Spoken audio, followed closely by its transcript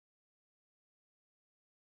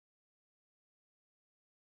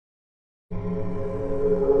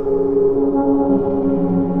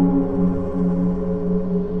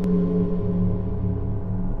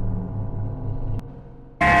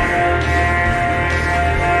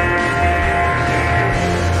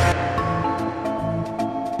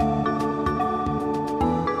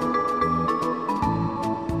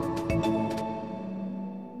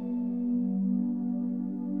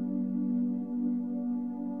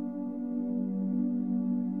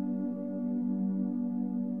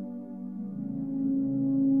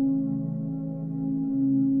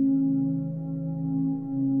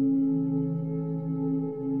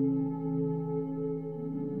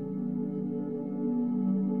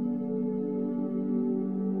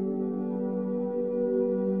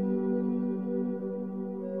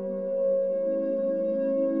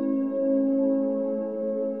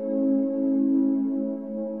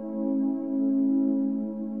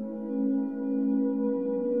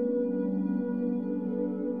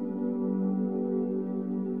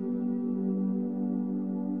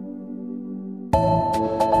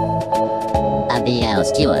BL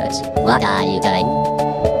Stewart, what are you doing?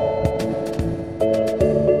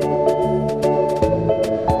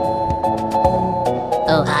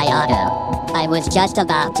 Oh hi Otto. I was just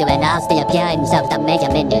about to announce the appearance of the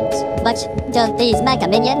Mega Minions. But don't these Mega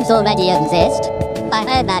Minions already exist? I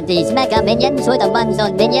heard that these Mega Minions were the ones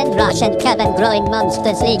on Minion Rush and kept on growing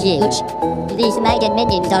monstrously huge. These Mega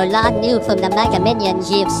Minions are a lot new from the Mega Minions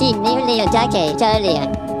you've seen nearly a decade earlier.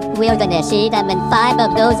 We're gonna see them in 5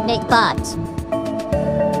 of those big pods.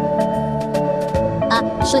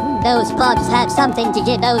 Shouldn't those pods have something to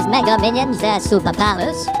give those Mega Minions their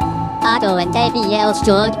superpowers? Otto and ABL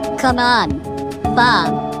Stewart, come on!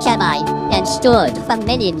 Bob, Kemi, and Stewart from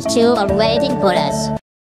Minions 2 are waiting for us.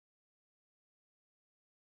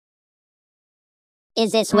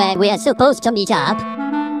 Is this where we're supposed to meet up?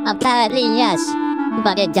 Apparently yes,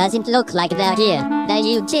 but it doesn't look like they're here. There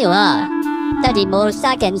you two are. 30 more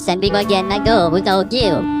seconds and we were gonna go without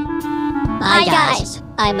you. Hi guys!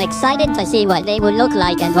 I'm excited to see what they will look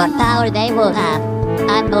like and what power they will have.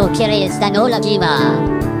 I'm more curious than all of you are.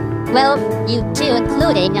 Well, you two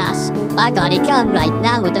including us, are gonna come right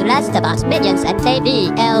now with the rest of us Minions and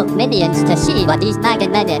ABL Minions to see what these Mega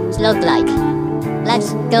Minions look like.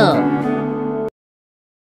 Let's go.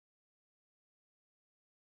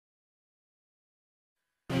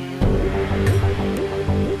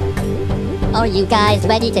 Are you guys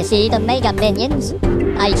ready to see the Mega Minions?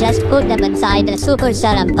 I just put them inside the Super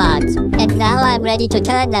Serum pods, and now I'm ready to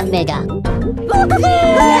turn them Mega.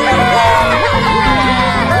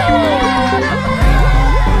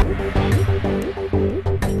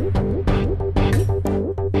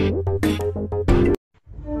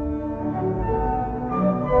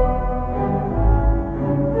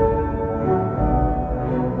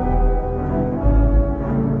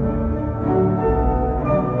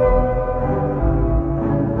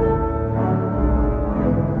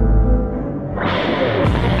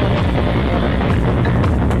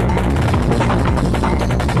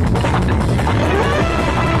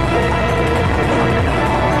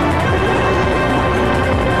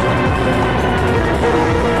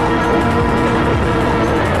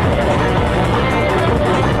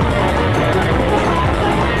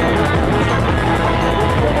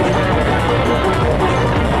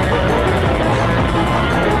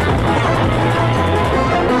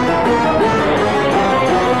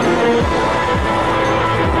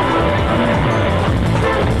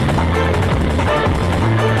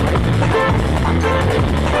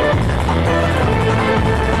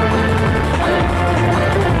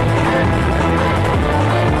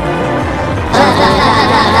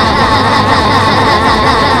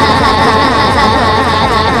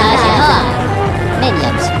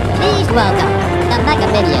 Welcome, the Mega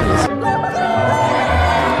Minions.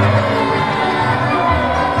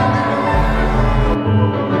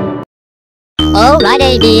 Alright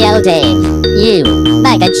ABL Dave, you,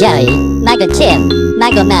 Mega Jerry, Mega Tim,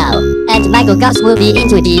 Mega Mel, and Mega Gus will be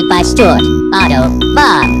introduced by Stuart, Otto,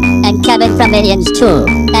 Bob, and Kevin from Minions 2,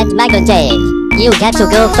 and Mega Dave, you get to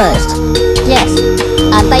go first. Yes,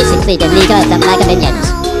 I'm basically the leader of the Mega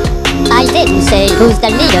Minions. I didn't say who's the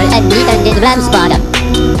leader and neither did Ramsbottom.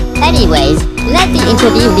 Anyways, let the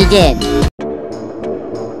interview begin.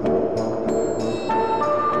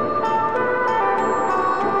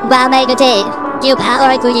 Wow Mega Dave, your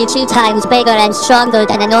power grew you 2 times bigger and stronger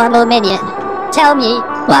than a normal minion. Tell me,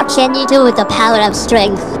 what can you do with the power of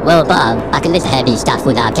strength? Well Bob, I can lift heavy stuff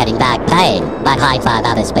without getting back pain. I high-five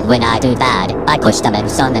others, but when I do that, I push them and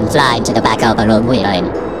send them flying to the back of a room we're in.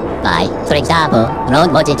 Like, for example,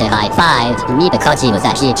 Ron wanted to high-five me because he was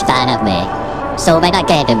a huge fan of me. So when I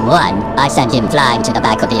gave him one, I sent him flying to the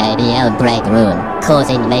back of the ABL break room,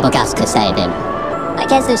 causing MEGAVERSE to save him. I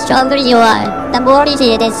guess the stronger you are, the more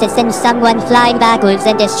easy it is to send someone flying backwards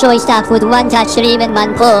and destroy stuff with one touch or even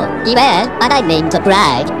one pull. Yeah, I don't mean to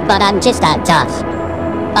brag, but I'm just that tough.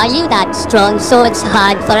 Are you that strong so it's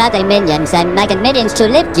hard for other minions and Mega Minions to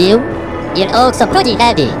lift you? You're also pretty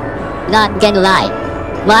heavy. Not gonna lie.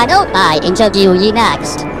 Why don't I interview you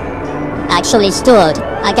next? Actually stored,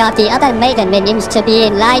 I got the other Mega Minions to be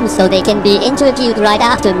in line so they can be interviewed right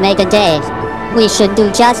after Mega Dave. We should do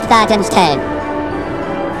just that instead.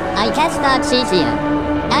 I guess that's easier.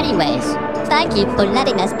 Anyways, thank you for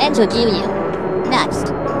letting us interview you. Next.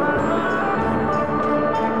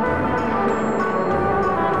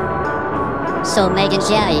 So Megan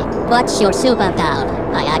Jerry, what's your superpower?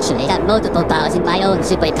 I actually have multiple powers in my own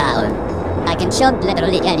superpower. I can jump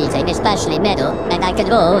literally anything, especially metal, and I can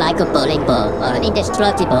roll like a bowling ball or an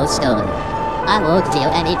indestructible stone. I won't feel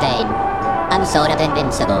any pain. I'm sort of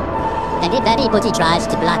invincible. And if anybody tries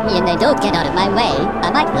to block me and they don't get out of my way, I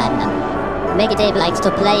might land them. Mega Dave likes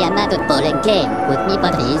to play a method bowling game with me,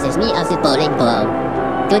 but he uses me as a bowling ball.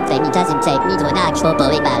 Good thing he doesn't take me to an actual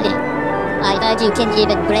bowling alley. I heard you can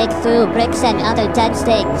even break through bricks and other dense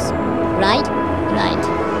things. Right? Right.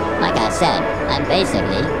 Like I said, I'm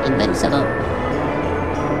basically invincible.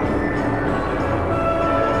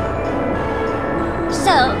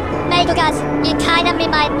 So, MEGAVERSE, you kinda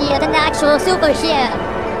remind me of an actual superhero.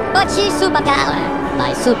 What's your superpower?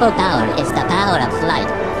 My superpower is the power of flight.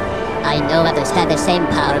 I know others have the same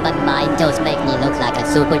power, but mine does make me look like a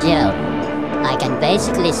superhero. I can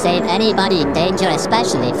basically save anybody in danger,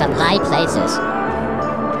 especially from high places.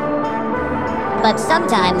 But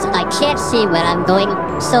sometimes I can't see where I'm going,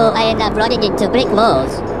 so I end up running into brick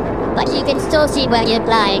walls. But you can still see where you're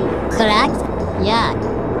flying, correct? Yeah.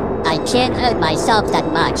 I can't hurt myself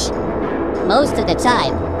that much. Most of the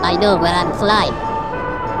time, I know where I'm flying.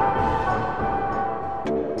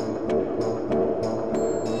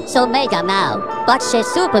 So Mega now, what's your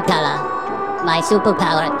superpower? My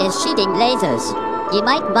superpower is shooting lasers. You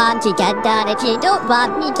might want to get down if you don't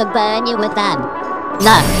want me to burn you with them.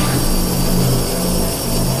 No.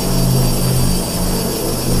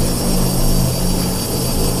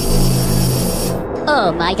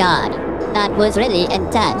 Oh my god, that was really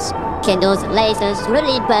intense. Can those lasers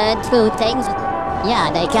really burn through things? Yeah,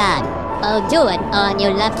 they can. I'll do it on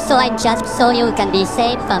your left side just so you can be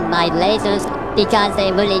safe from my lasers, because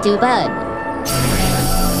they really do burn.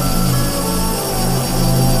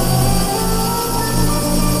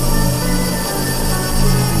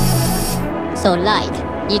 So like,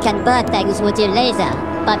 you can burn things with your laser,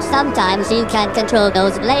 but sometimes you can't control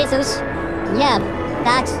those lasers. Yeah,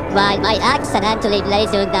 that's why I accidentally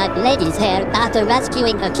lasered that lady's hair after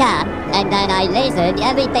rescuing her cat, and then I lasered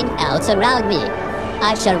everything else around me.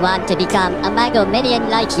 I sure want to become a Mega Minion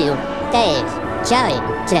like you, Dave, Jerry,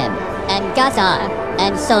 Tim, and Gus are,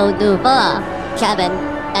 and so do Bob, Kevin,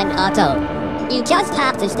 and Otto. You just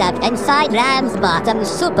have to step inside Ram's bottom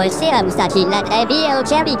super serums that he let ABL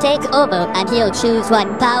Jerry take over, and he'll choose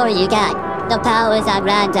what power you get. The powers are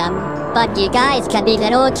random, but you guys can be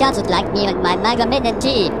little just like me and my Mega Minion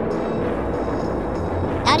team.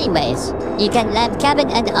 Anyways, you can let Kevin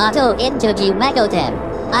and Otto interview MEGAVERSE.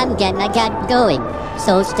 I'm gonna get going,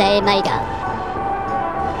 so stay Mega.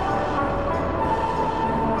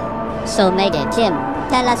 So Mega Tim,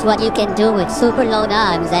 tell us what you can do with super long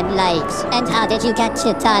arms and legs, and how did you get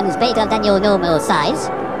 2 times bigger than your normal size?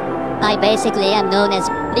 I basically am known as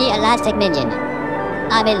the Elastic Minion.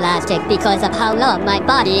 I'm elastic because of how long my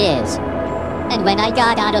body is. And when I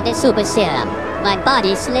got out of the super serum, my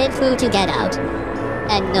body slid through to get out.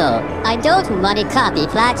 And no, I don't want to copy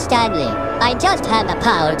Flat Stanley. I just have the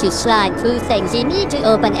power to slide through things you need to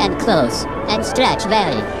open and close, and stretch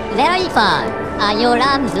very, very far. Are your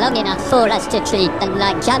arms long enough for us to treat them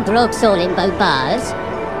like jump ropes or limbo bars?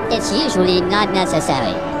 It's usually not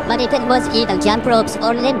necessary, but if it was either jump ropes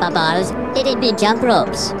or limbo bars, it'd be jump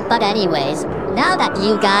ropes. But anyways, now that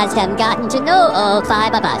you guys have gotten to know all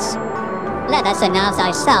 5 of us, let us announce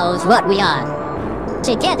ourselves what we are.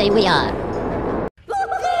 Together we are